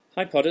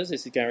Hi Podders,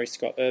 this is Gary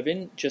Scott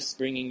Irvin, just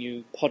bringing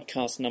you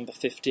podcast number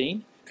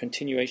 15,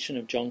 continuation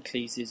of John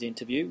Cleese's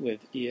interview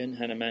with Ian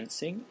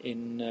Hanomansing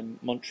in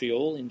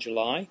Montreal in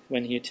July,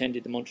 when he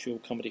attended the Montreal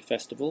Comedy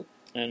Festival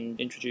and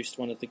introduced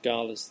one of the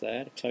galas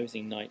there, the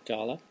closing night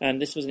gala.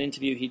 And this was an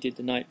interview he did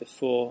the night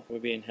before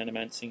with Ian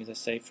Hanomansing, as I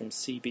say, from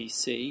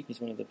CBC. He's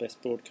one of the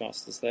best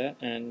broadcasters there,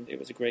 and it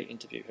was a great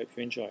interview. Hope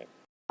you enjoy it.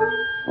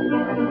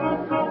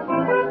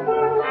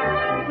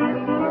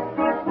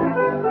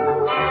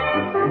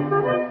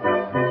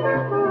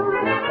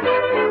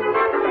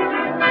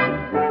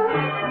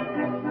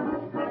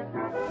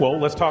 Well,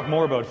 let's talk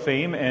more about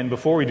fame, and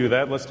before we do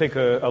that, let's take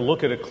a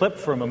look at a clip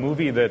from a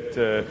movie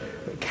that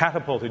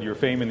catapulted your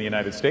fame in the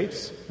United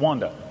States,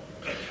 Wanda.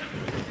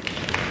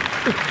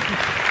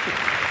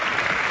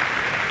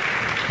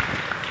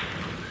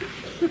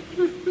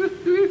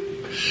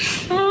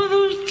 Oh,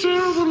 those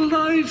terrible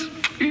lies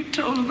you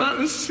told about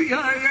the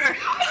CIA.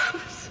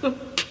 So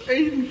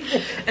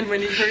painful. And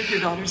when he heard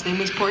your daughter's name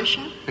was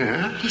Portia?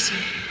 Yeah? He said,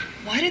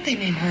 why did they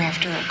name her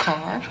after a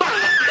car?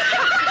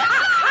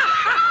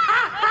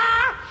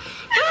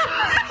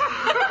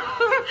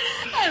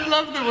 I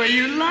love the way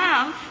you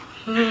laugh.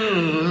 Oh,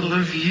 I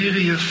love you.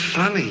 You're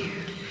funny.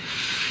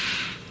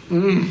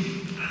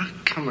 How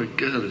come a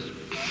girl as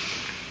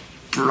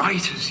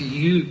bright as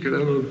you can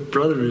have a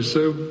brother who's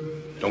so...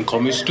 Don't call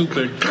me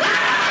stupid.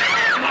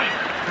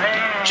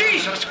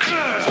 Jesus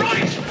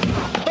Christ!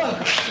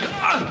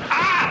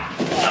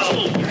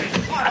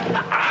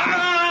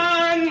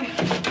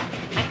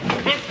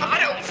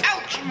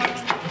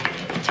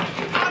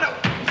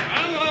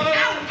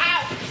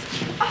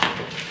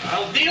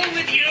 I'll deal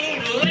with you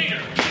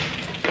later.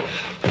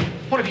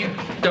 What have you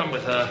done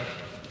with her?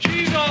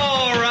 She's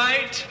all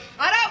right.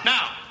 Otto!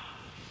 Now,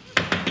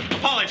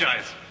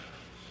 apologize.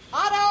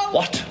 Otto!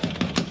 What?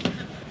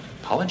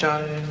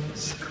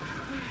 Apologize.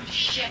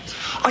 Shit.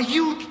 Are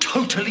you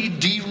totally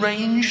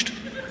deranged?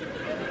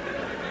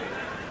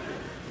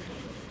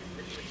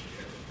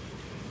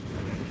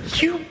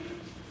 You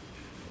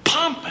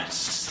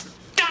pompous,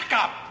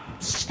 stuck-up,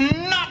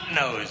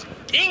 snot-nosed,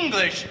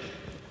 English,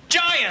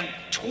 giant,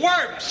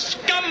 twerp,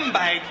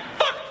 scumbag,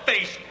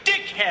 fuck-faced,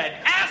 dickhead,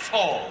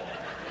 asshole!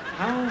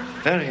 How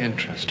very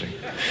interesting.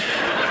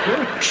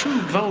 You're a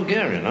true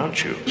Bulgarian,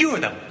 aren't you? You're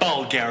the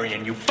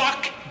Bulgarian, you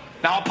fuck!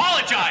 Now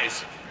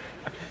apologize!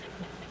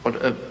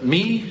 What,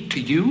 me to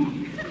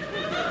you?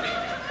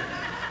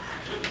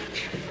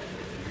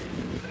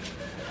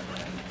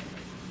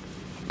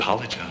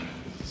 Apologize.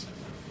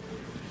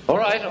 All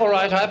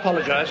right, I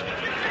apologize.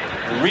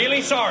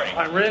 Really sorry.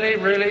 I'm really,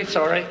 really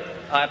sorry.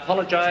 I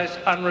apologize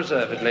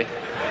unreservedly.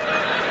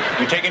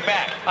 You take it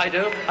back. I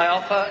do. I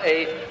offer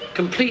a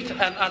complete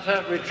and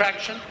utter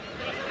retraction.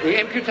 The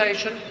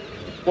imputation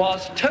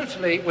was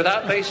totally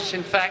without basis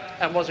in fact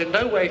and was in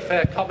no way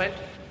fair comment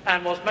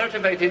and was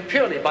motivated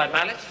purely by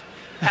malice.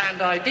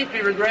 And I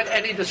deeply regret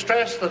any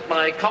distress that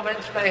my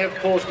comments may have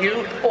caused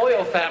you or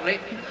your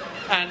family.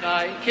 And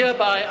I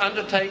hereby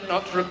undertake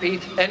not to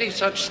repeat any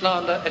such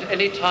slander at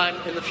any time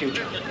in the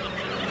future.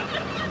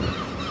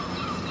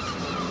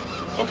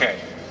 Okay.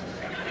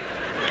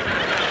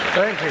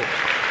 Thank you.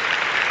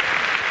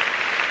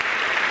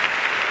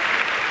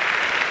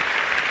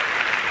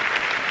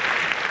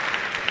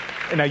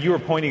 Now, you were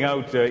pointing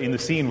out in the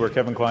scene where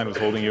Kevin Kline was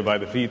holding you by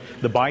the feet,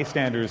 the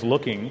bystanders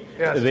looking.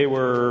 Yes. They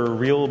were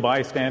real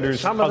bystanders.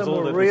 Some of them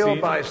were real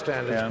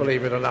bystanders,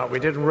 believe it or not. We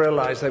didn't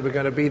realize they were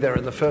going to be there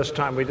in the first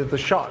time we did the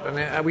shot.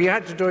 And we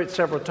had to do it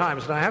several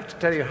times. And I have to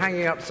tell you,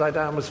 hanging upside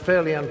down was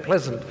fairly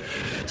unpleasant.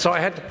 So I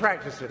had to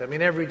practice it. I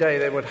mean, every day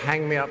they would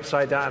hang me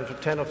upside down for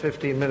 10 or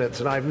 15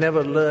 minutes. And I've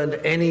never learned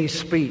any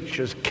speech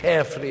as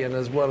carefully and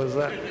as well as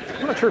that.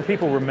 I'm not sure if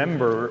people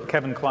remember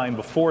Kevin Kline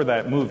before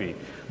that movie,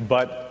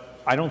 but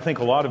I don't think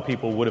a lot of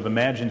people would have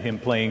imagined him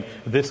playing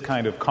this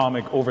kind of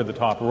comic,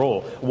 over-the-top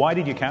role. Why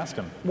did you cast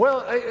him?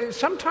 Well,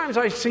 sometimes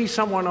I see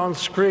someone on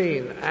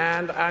screen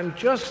and I'm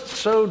just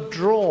so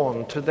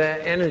drawn to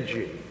their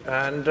energy.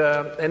 And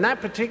in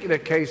that particular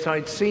case,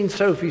 I'd seen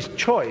Sophie's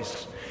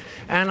Choice,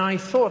 and I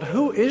thought,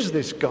 who is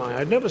this guy?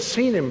 I'd never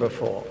seen him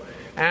before.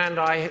 And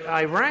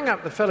I rang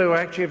up the fellow who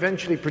actually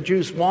eventually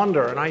produced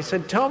Wanda, and I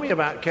said, tell me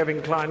about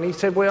Kevin Kline. And he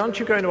said, well,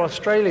 aren't you going to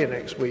Australia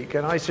next week?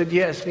 And I said,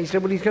 yes. And he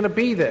said, well, he's going to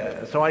be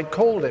there. So I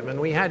called him, and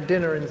we had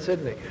dinner in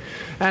Sydney.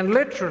 And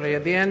literally,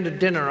 at the end of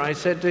dinner, I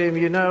said to him,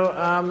 you know,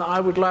 I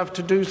would love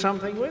to do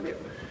something with you.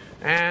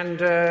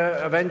 And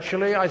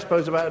eventually, I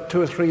suppose about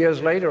 2 or 3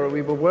 years later,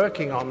 we were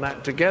working on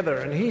that together.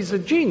 And he's a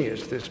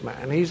genius, this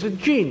man. He's a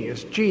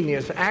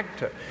genius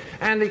actor.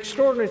 And the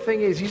extraordinary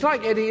thing is, he's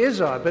like Eddie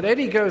Izzard, but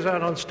Eddie goes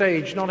out on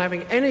stage not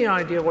having any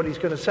idea what he's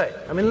going to say.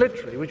 I mean,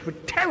 literally, which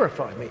would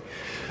terrify me.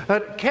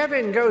 But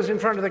Kevin goes in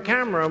front of the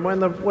camera, and when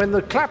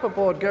the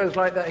clapperboard goes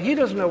like that, he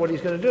doesn't know what he's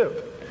going to do.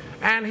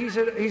 And he's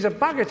a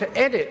bugger to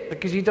edit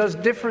because he does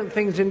different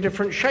things in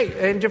different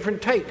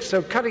takes.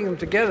 So cutting them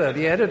together,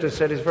 the editor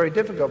said, is very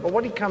difficult. But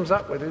what he comes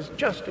up with is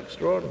just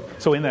extraordinary.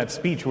 So in that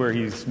speech where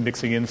he's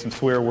mixing in some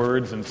swear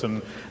words and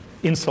some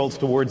insults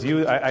towards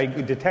you. I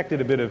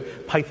detected a bit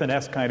of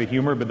Python-esque kind of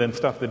humor, but then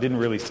stuff that didn't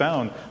really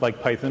sound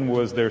like Python.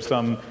 Was there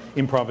some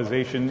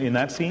improvisation in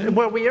that scene?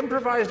 Well, we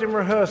improvised in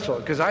rehearsal,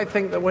 because I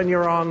think that when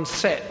you're on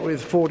set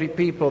with 40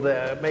 people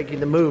there making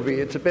the movie,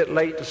 it's a bit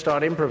late to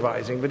start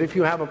improvising. But if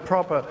you have a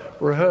proper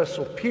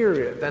rehearsal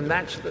period, then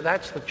that's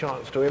the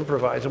chance to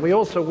improvise. And we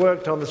also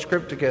worked on the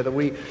script together.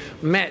 We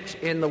met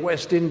in the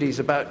West Indies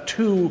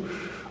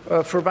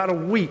for about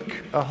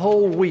a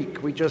whole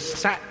week. We just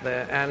sat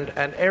there, and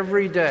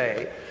every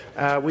day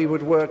we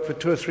would work for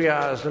 2 or 3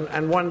 hours.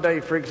 And one day,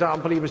 for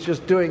example, he was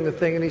just doing the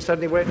thing, and he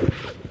suddenly went,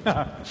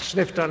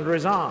 sniffed under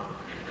his arm.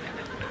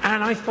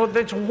 And I thought,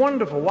 that's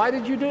wonderful. Why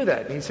did you do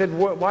that? And he said,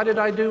 why did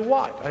I do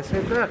what? I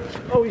said, that.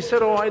 Oh, he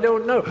said, I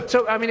don't know.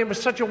 So, I mean, it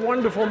was such a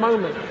wonderful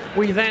moment.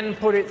 We then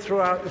put it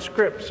throughout the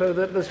script, so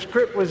that the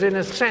script was, in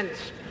a sense,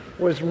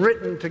 was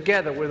written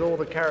together with all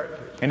the characters.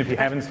 And if you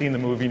haven't seen the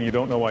movie and you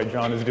don't know why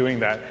John is doing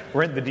that,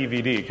 rent the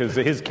DVD, because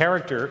his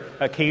character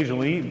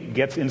occasionally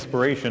gets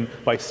inspiration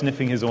by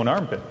sniffing his own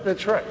armpit.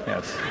 That's right.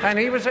 Yes. And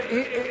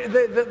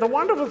the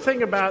wonderful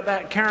thing about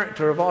that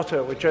character of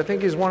Otto, which I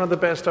think is one of the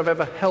best I've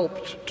ever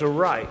helped to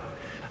write,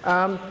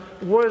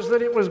 was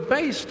that it was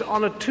based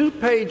on a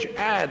 2-page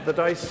ad that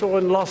I saw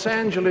in Los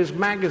Angeles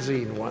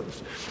magazine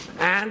once.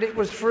 And it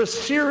was for a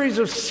series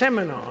of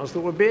seminars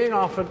that were being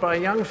offered by a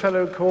young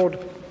fellow called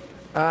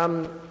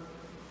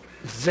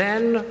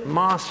Zen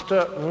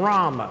Master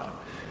Rama,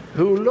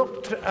 who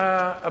looked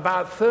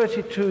about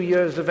 32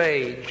 years of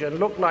age and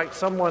looked like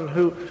someone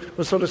who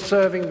was sort of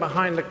serving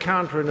behind the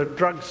counter in a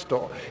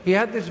drugstore. He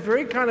had this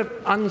very kind of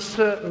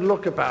uncertain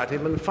look about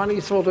him and funny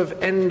sort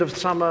of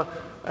end-of-summer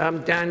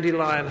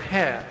dandelion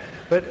hair.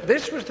 But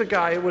this was the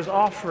guy who was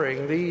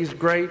offering these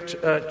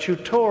great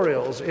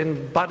tutorials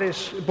in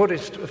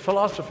Buddhist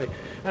philosophy.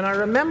 And I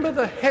remember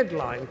the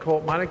headline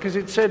caught mine because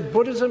it said,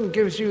 "Buddhism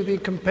gives you the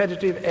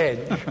competitive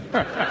edge."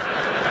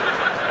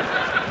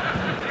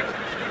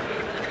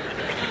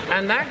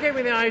 And that gave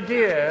me the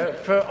idea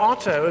for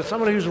Otto, as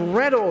someone who's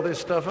read all this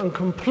stuff and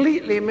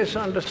completely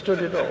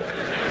misunderstood it all.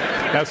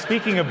 Now,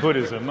 speaking of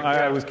Buddhism,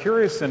 I was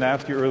curious and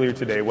asked you earlier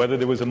today whether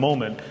there was a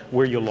moment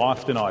where you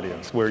lost an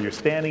audience, where you're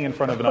standing in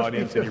front of an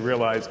audience and you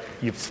realize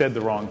you've said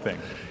the wrong thing.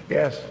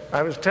 Yes,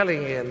 I was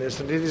telling Ian this,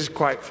 and it is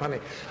quite funny.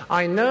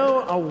 I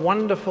know a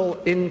wonderful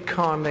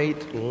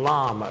incarnate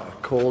Lama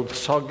called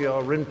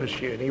Sogyal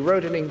Rinpoche, and he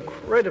wrote an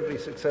incredibly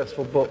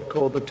successful book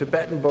called The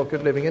Tibetan Book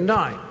of Living and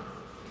Dying.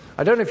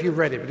 I don't know if you've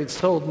read it, but it's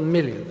sold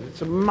millions.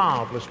 It's a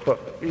marvelous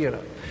book, you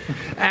know.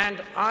 And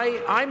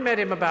I met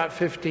him about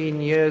 15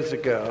 years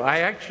ago. I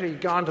actually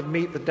gone to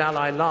meet the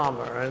Dalai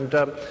Lama, and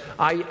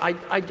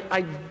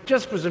I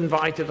just was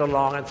invited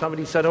along, and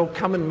somebody said, "Oh,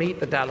 come and meet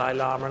the Dalai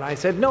Lama." And I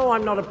said, "No,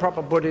 I'm not a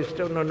proper Buddhist.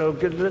 No,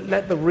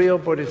 let the real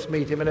Buddhists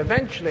meet him." And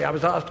eventually, I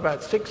was asked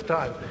about 6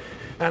 times.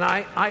 And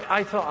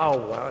I thought, oh,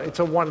 well, it's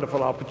a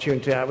wonderful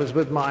opportunity. I was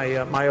with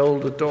my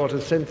older daughter,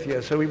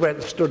 Cynthia, so we went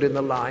and stood in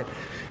the line.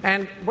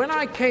 And when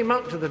I came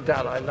up to the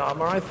Dalai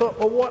Lama, I thought,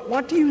 well,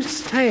 what do you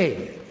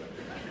say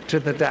to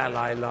the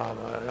Dalai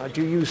Lama?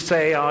 Do you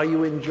say, "Are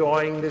you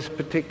enjoying this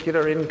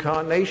particular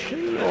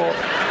incarnation?" Or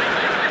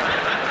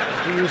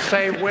do you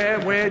say,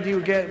 where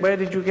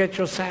did you get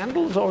your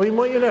sandals? Or,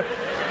 you know,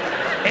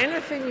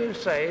 anything you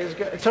say is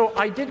good. So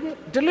I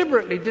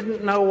deliberately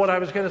didn't know what I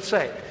was going to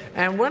say.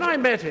 And when I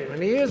met him,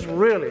 and he is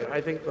really, I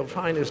think, the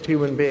finest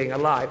human being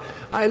alive,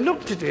 I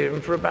looked at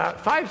him for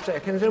about 5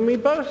 seconds, and we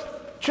both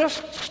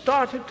just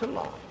started to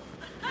laugh.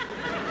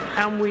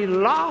 And we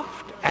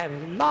laughed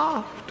and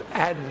laughed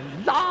and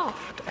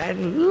laughed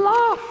and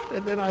laughed.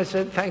 And then I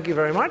said, "Thank you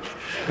very much.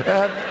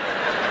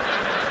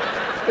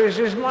 This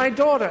is my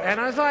daughter." And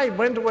as I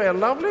went away, a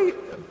lovely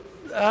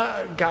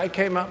guy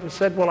came up and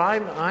said, "Well,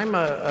 I'm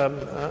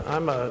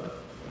a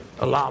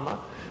Lama."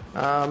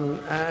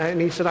 And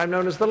he said, "I'm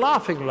known as the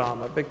Laughing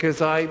Lama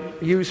because I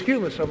use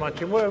humor so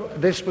much in work."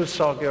 This was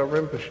Sogyal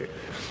Rinpoche.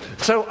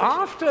 So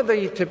after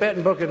the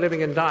Tibetan Book of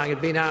Living and Dying had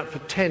been out for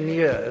 10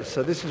 years,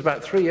 so this is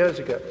about 3 years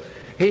ago,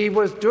 he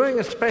was doing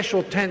a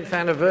special 10th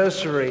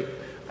anniversary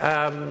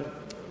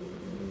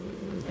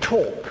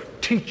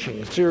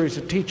series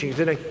of teachings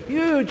in a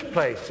huge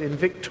place in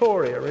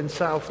Victoria in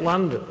South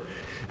London.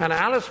 And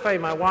Alice Faye,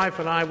 my wife,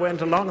 and I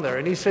went along there,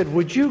 and he said,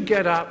 "Would you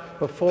get up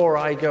before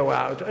I go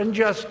out and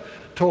just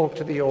talk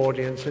to the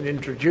audience and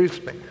introduce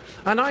me?"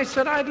 And I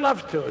said, "I'd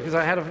love to," because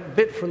I had a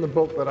bit from the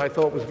book that I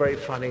thought was very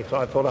funny, so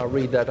I thought I'll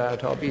read that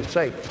out, I'll be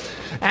safe.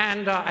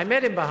 And I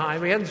met him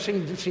behind. We hadn't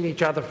seen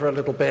each other for a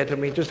little bit,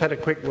 and we just had a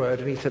quick word,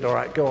 and he said, "All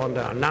right, go on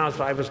down." Now as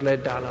I was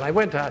led down, and I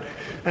went out,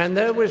 and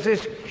there was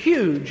this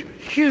huge,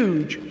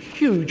 huge,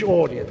 huge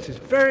audience, this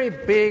very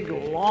big,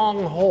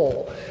 long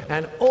hall,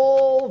 and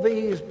all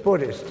these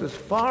Buddhists, as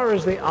far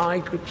as the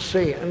eye could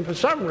see. And for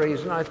some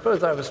reason, I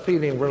suppose I was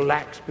feeling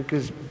relaxed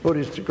because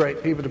Buddhists are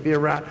great people to be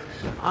around.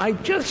 I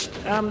just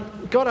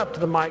got up to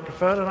the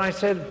microphone and I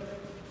said,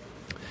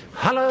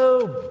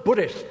 "Hello,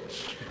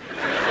 Buddhists."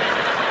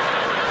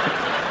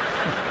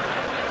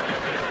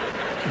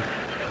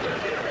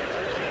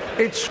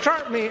 It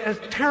struck me as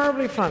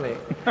terribly funny.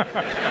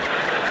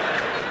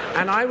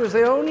 And I was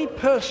the only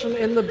person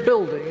in the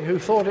building who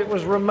thought it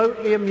was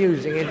remotely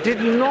amusing. It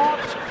did not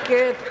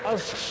get a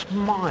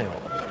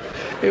smile.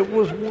 It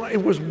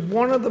was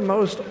one of the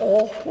most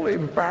awful,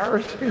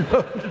 embarrassing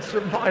moments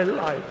of my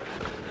life.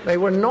 They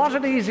were not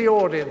an easy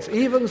audience.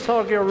 Even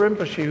Sogyal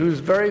Rinpoche, who's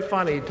very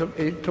funny,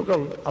 it took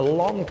a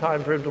long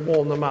time for him to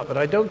warm them up. But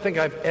I don't think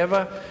I've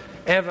ever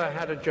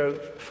had a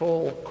joke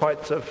fall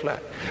quite so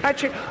flat.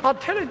 Actually, I'll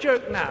tell a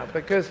joke now,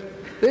 because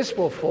this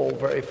will fall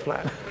very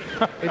flat.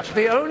 It's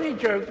the only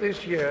joke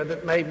this year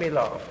that made me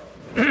laugh.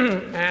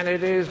 And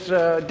it is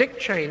Dick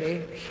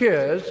Cheney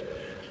hears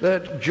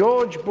that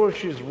George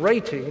Bush's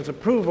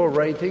approval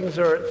ratings,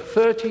 are at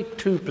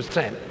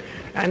 32%.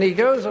 And he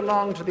goes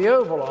along to the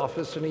Oval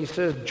Office and he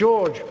says,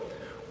 "George,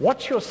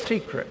 what's your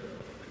secret?"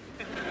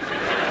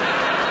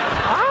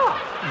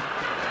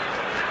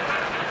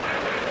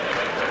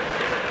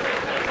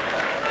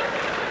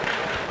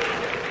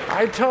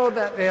 I told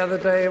that the other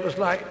day. It was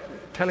like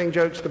telling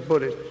jokes to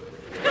Buddhists.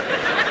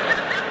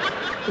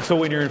 So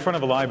when you're in front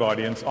of a live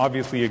audience,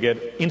 obviously you get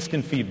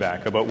instant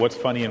feedback about what's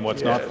funny and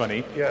what's not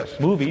funny. Yes.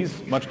 Movies,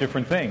 much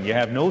different thing. You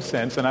have no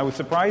sense, and I was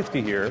surprised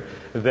to hear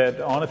that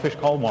on A Fish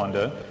Called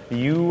Wanda,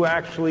 you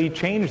actually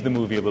changed the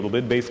movie a little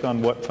bit based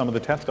on what some of the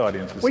test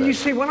audiences Well, said. you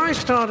see, when I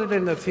started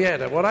in the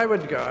theatre, what I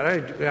would go,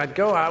 I'd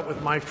go out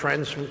with my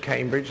friends from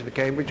Cambridge, the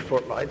Cambridge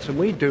Footlights, and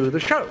we do the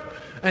show.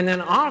 And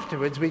then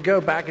afterwards, we go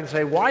back and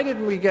say, why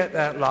didn't we get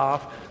that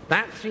laugh?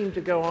 That seemed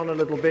to go on a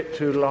little bit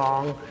too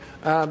long.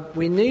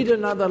 We need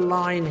another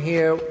line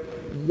here.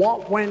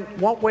 What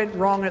went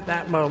wrong at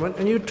that moment?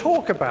 And you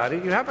talk about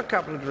it. You have a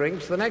couple of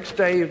drinks. The next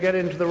day you get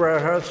into the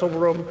rehearsal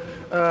room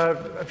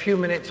a few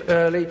minutes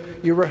early.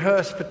 You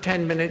rehearse for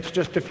 10 minutes,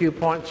 just a few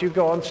points. You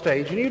go on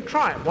stage and you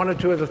try it. One or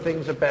two of the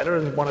things are better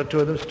and one or two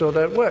of them still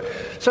don't work.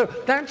 So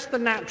that's the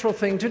natural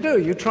thing to do.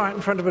 You try it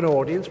in front of an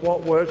audience,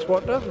 what works,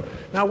 what doesn't.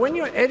 Now, when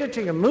you're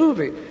editing a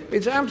movie,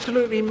 it's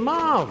absolutely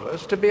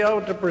marvelous to be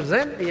able to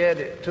present the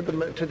edit to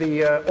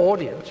the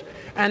audience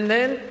and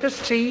then to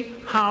see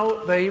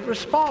how they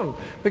respond,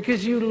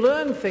 because you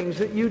learn things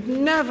that you'd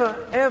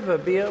never, ever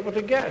be able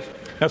to guess.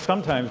 Now,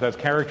 sometimes that's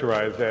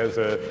characterized as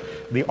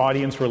the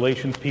audience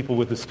relations people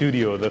with the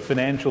studio, the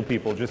financial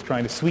people just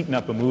trying to sweeten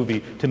up a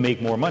movie to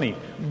make more money.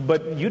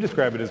 But you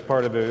describe it as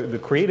part of the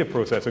creative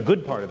process, a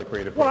good part of the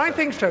creative process. Well, I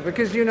think so,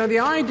 because, the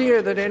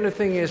idea that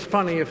anything is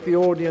funny if the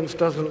audience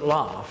doesn't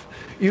laugh,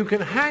 you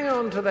can hang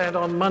on to that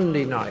on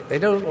Monday night. They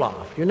don't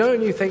laugh,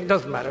 and you think, it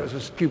doesn't matter, it's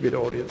a stupid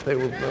audience, they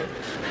will.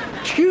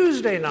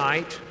 Tuesday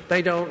night,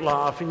 they don't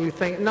laugh, and you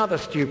think, another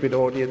stupid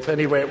audience.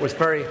 Anyway, it was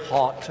very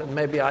hot, and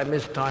maybe I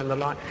mistimed the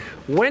line.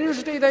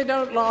 Wednesday, they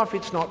don't laugh,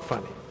 it's not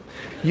funny.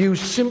 You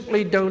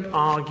simply don't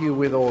argue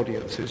with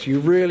audiences. You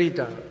really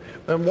don't.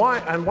 And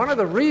one of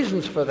the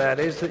reasons for that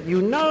is that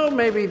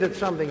maybe that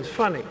something's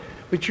funny,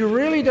 but you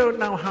really don't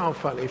know how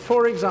funny.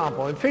 For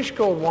example, in Fish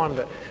Called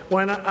Wanda,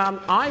 when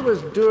I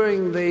was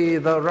doing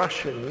the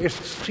Russian,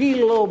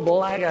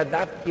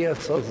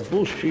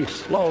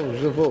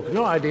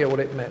 no idea what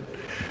it meant.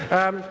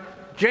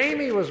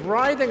 Jamie was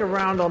writhing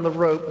around on the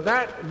rope.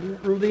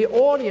 The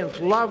audience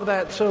loved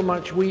that so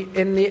much,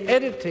 in the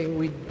editing,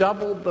 we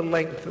doubled the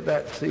length of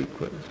that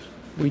sequence.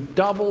 We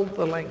doubled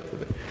the length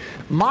of it.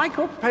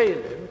 Michael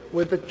Palin,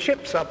 with the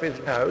chips up his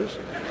nose,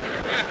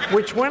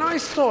 which when I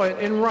saw it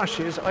in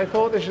rushes, I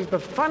thought this is the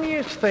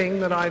funniest thing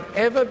that I've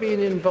ever been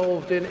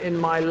involved in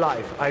my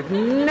life. I've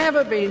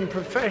never been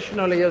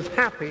professionally as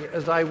happy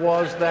as I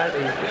was that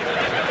evening.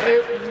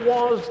 It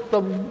was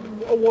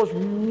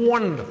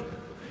wonderful.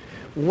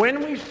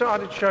 When we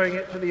started showing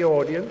it to the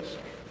audience,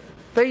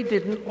 they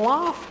didn't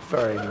laugh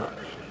very much.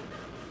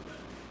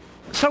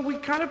 So we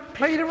kind of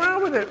played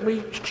around with it.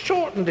 We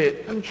shortened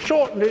it, and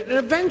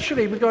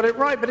eventually we got it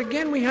right. But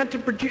again, we had to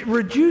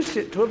reduce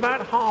it to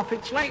about half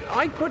its length.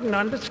 I couldn't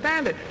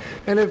understand it.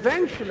 And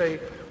eventually,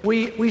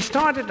 we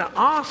started to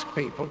ask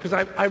people, because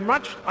I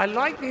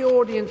like the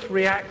audience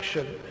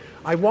reaction.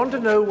 I want to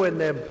know when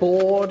they're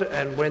bored,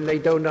 and when they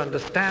don't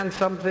understand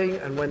something,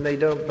 and when they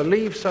don't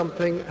believe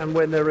something, and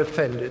when they're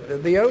offended. They're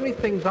the only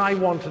things I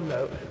want to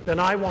know, then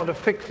I want to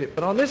fix it.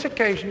 But on this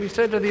occasion, we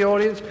said to the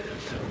audience,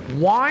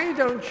 why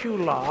don't you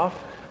laugh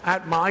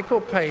at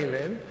Michael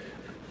Palin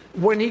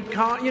when he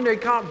can't, he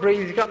can't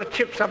breathe, he's got the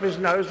chips up his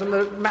nose, and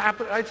the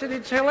map. I said,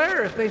 it's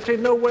hilarious. They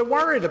said, no, we're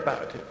worried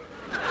about it.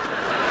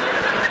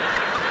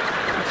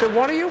 I said,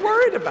 what are you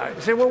worried about? He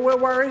said, well, we're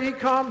worried he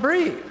can't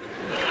breathe.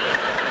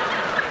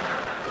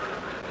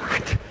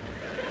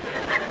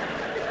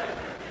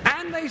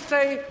 And they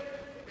say,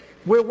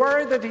 we're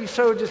worried that he's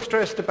so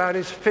distressed about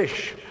his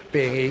fish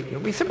being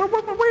eaten. We said, wait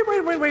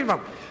a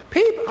moment.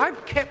 People,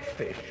 I've kept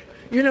fish.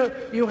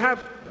 You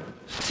have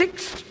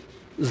 6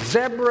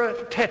 zebra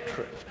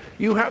tetras.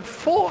 You have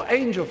 4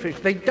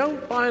 angelfish. They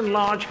don't, by and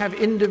large, have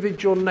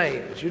individual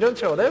names. You don't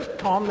say, oh, there's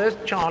Tom, there's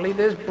Charlie,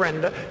 there's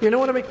Brenda. You know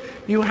what I mean?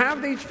 You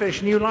have these fish,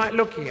 and you like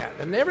looking at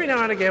them. And every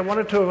now and again, 1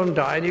 or 2 of them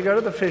die, and you go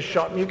to the fish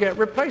shop, and you get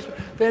replacement.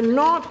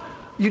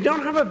 You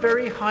don't have a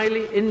very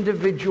highly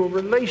individual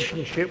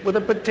relationship with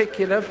a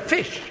particular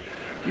fish.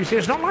 You see,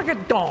 it's not like a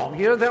dog.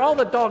 You know,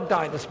 the dog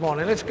died this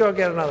morning. Let's go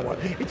get another one.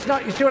 It's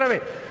not, you see what I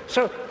mean?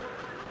 So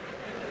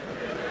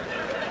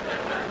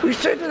we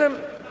said to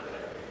them,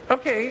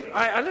 okay,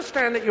 I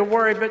understand that you're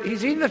worried, but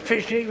he's eating the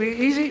fish.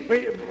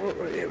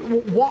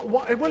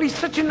 Well, he's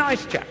such a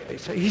nice chap. They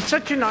say. He's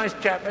such a nice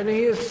chap, and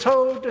he is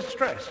so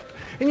distressed.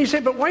 And you say,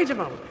 but wait a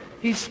moment.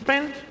 He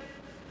spent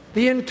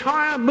the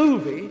entire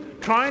movie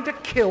trying to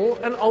kill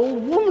an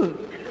old woman.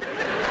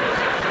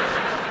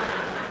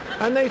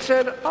 And they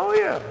said, oh,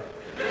 yeah.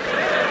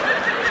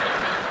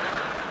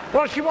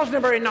 Well, she wasn't a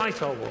very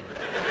nice old woman.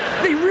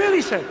 They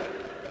really said that.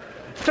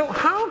 So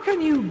how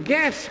can you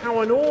guess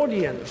how an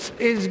audience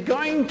is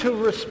going to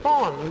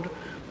respond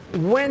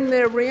when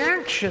their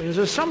reactions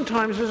are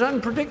sometimes as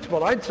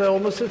unpredictable? I'd say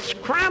almost as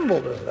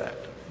scrambled as that.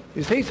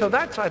 You see, so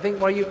that's, I think,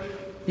 why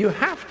you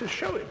have to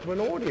show it to an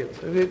audience.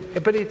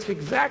 But it's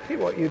exactly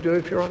what you do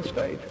if you're on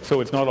stage. So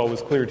it's not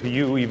always clear to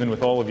you, even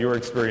with all of your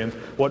experience,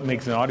 what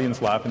makes an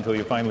audience laugh until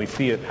you finally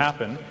see it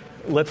happen.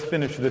 Let's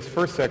finish this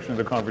first section of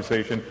the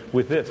conversation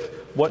with this.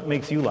 What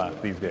makes you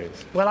laugh these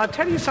days? Well, I'll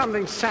tell you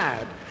something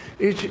sad.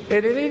 It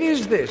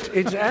is this.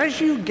 It's as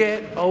you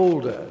get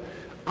older,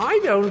 I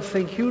don't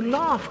think you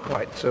laugh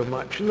quite so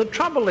much. And the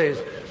trouble is,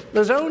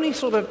 there's only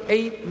sort of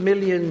 8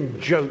 million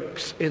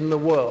jokes in the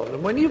world.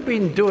 And when you've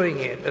been doing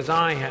it, as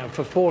I have,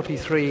 for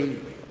 43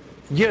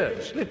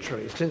 years,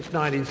 literally, since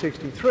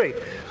 1963,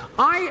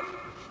 I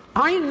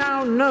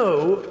now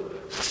know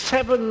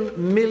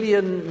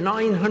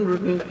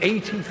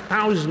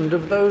 7,980,000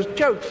 of those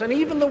jokes. And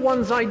even the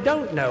ones I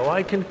don't know,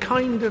 I can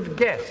kind of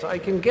guess. I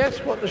can guess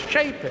what the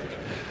shape is.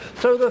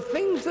 So the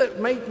things that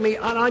make me,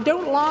 and I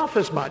don't laugh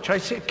as much, I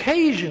see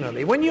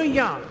occasionally, when you're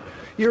young,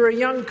 you're a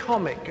young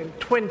comic and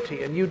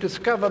 20 and you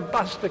discover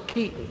Buster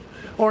Keaton,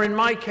 or in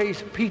my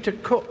case, Peter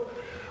Cook,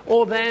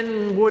 or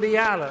then Woody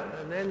Allen,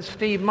 and then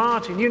Steve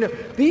Martin. You know,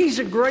 these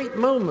are great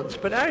moments,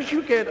 but as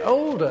you get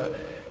older,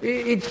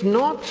 it's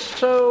not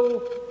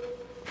so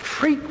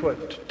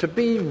frequent to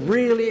be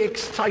really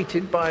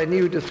excited by a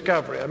new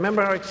discovery. I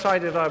remember how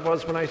excited I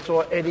was when I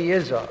saw Eddie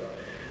Izzard.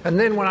 And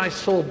then when I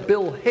saw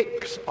Bill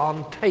Hicks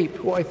on tape,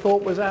 who I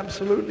thought was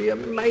absolutely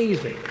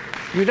amazing.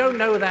 You don't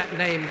know that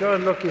name, go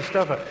and look his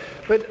stuff up.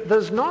 But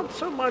there's not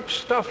so much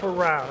stuff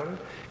around.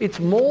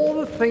 It's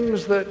more the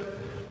things that,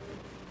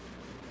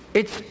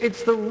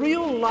 it's the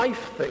real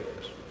life things.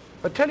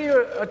 I'll tell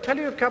you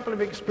a couple of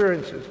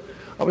experiences.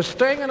 I was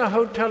staying in a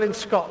hotel in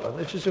Scotland,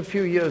 this is a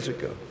few years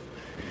ago.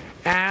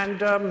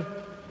 And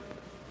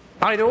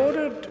I'd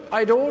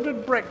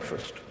ordered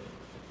breakfast.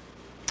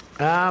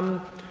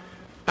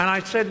 And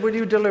I said, will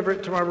you deliver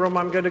it to my room?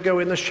 I'm going to go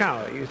in the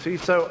shower, you see.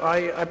 So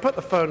I put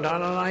the phone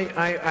down and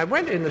I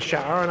went in the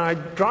shower and I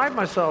dried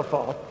myself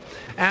off.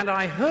 And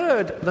I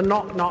heard the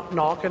knock, knock,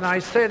 knock. And I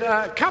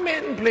said, come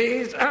in,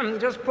 please.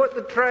 Just put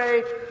the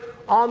tray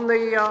on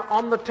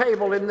the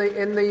table in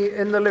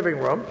the living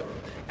room.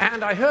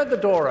 And I heard the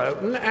door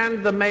open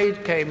and the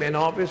maid came in,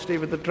 obviously,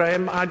 with the tray.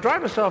 And I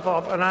dried myself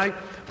off and I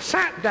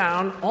sat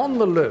down on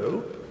the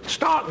loo,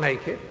 stark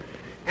naked.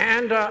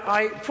 And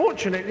I,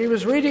 fortunately,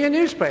 was reading a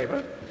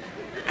newspaper,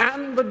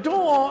 and the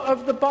door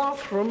of the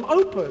bathroom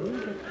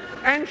opened,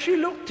 and she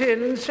looked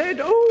in and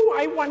said, oh,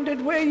 I wondered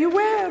where you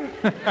were.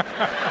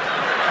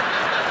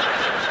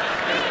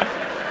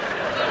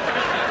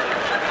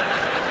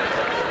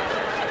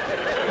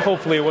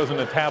 Hopefully it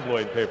wasn't a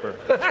tabloid paper.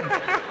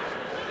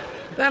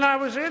 Then I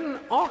was in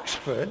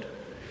Oxford,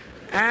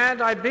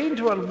 and I'd been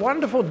to a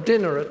wonderful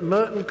dinner at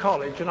Merton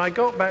College, and I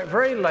got back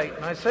very late,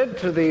 and I said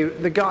to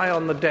the guy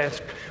on the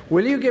desk,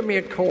 will you give me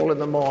a call in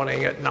the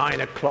morning at 9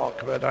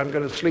 o'clock, but I'm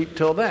going to sleep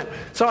till then.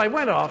 So I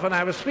went off, and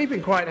I was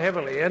sleeping quite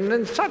heavily, and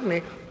then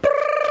suddenly,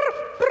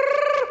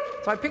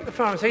 so I picked the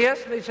phone and said,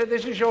 yes, and they said,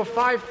 this is your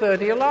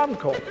 5:30 alarm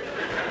call.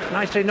 And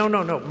I say, no,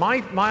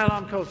 my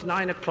alarm call's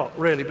 9 o'clock,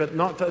 really, but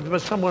not, there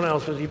was someone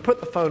else's. You put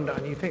the phone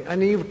down, you think,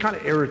 and you're kind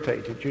of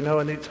irritated, you know,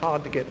 and it's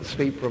hard to get to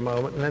sleep for a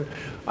moment. And then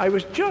I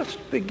was just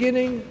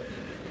beginning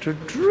to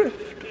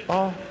drift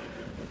off.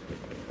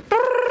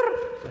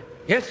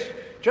 Yes,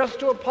 just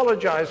to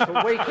apologize for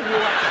waking you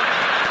up.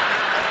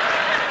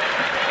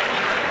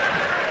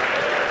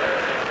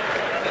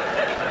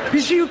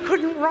 You see, you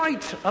couldn't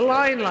write a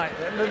line like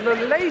that.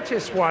 The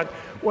latest one,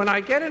 when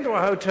I get into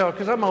a hotel,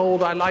 because I'm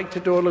old, I like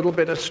to do a little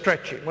bit of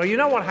stretching. Well, you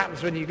know what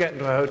happens when you get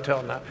into a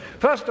hotel now.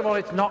 First of all,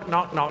 it's knock,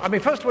 knock, knock. I mean,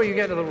 first of all, you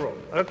get into the room,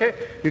 okay?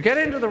 You get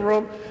into the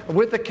room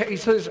with the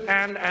cases,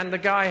 and the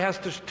guy has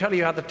to tell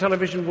you how the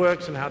television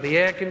works and how the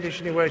air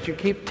conditioning works. You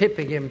keep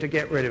tipping him to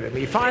get rid of him.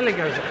 He finally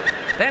goes in.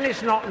 Then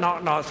it's knock,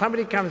 knock, knock.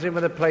 Somebody comes in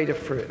with a plate of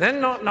fruit.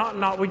 Then knock, knock,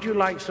 knock. Would you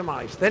like some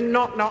ice? Then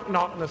knock, knock,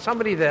 knock. And there's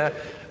somebody there,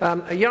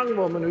 a young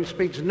woman who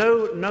speaks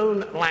no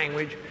known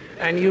language,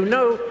 and you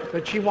know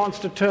that she wants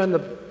to turn the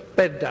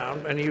bed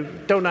down, and you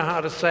don't know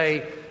how to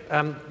say,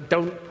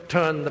 don't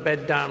turn the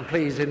bed down,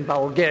 please, in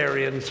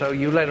Bulgarian, so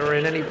you let her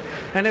in.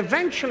 And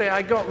eventually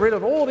I got rid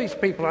of all these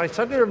people. I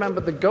suddenly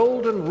remembered the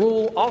golden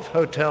rule of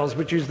hotels,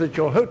 which is that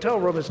your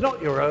hotel room is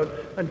not your own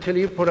until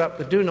you put up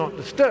the Do Not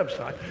Disturb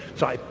sign.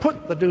 So I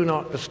put the Do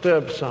Not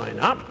Disturb sign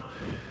up.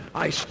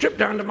 I stripped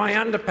down to my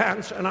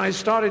underpants and I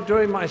started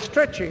doing my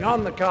stretching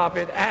on the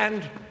carpet,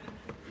 and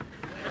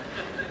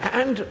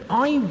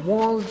I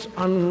was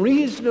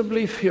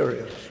unreasonably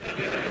furious.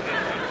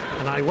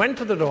 And I went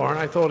to the door and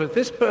I thought, if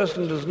this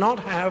person does not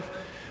have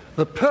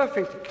the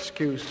perfect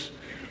excuse,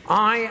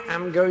 I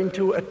am going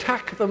to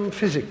attack them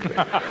physically.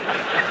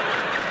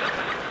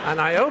 And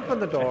I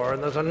opened the door,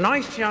 and there's a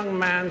nice young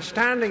man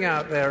standing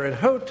out there in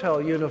hotel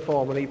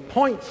uniform, and he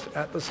points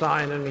at the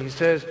sign and he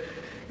says,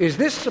 "Is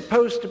this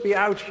supposed to be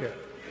out here?"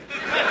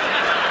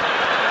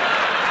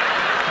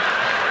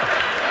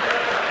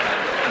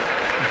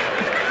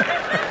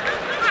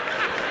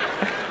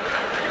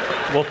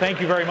 Well, thank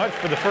you very much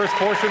for the first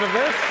portion of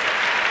this.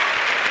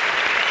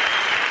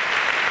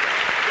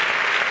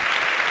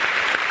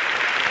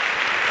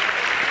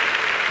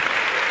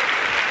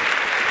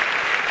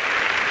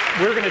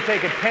 We're going to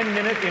take a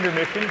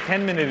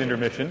 10-minute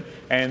intermission,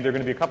 and there are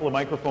going to be a couple of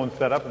microphones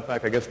set up. In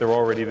fact, I guess they're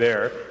already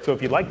there. So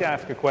if you'd like to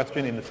ask a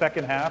question in the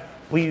second half,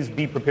 please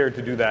be prepared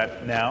to do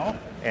that now.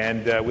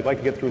 And we'd like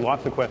to get through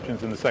lots of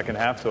questions in the second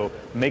half, so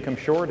make them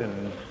short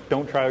and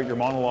don't try out your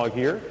monologue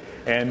here.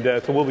 And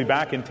so we'll be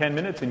back in 10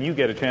 minutes, and you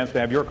get a chance to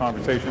have your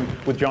conversation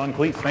with John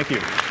Cleese. Thank you.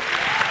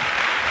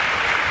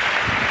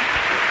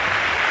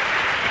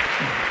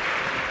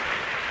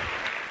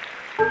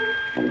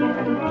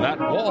 That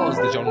was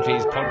the John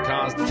Cleese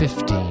Podcast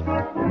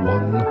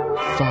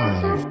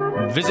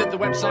 1515. Visit the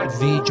website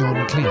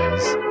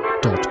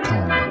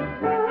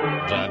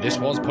thejohncleese.com. This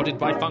was putted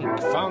by Funk.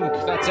 Funk,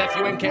 that's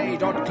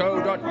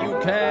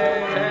funk.co.uk.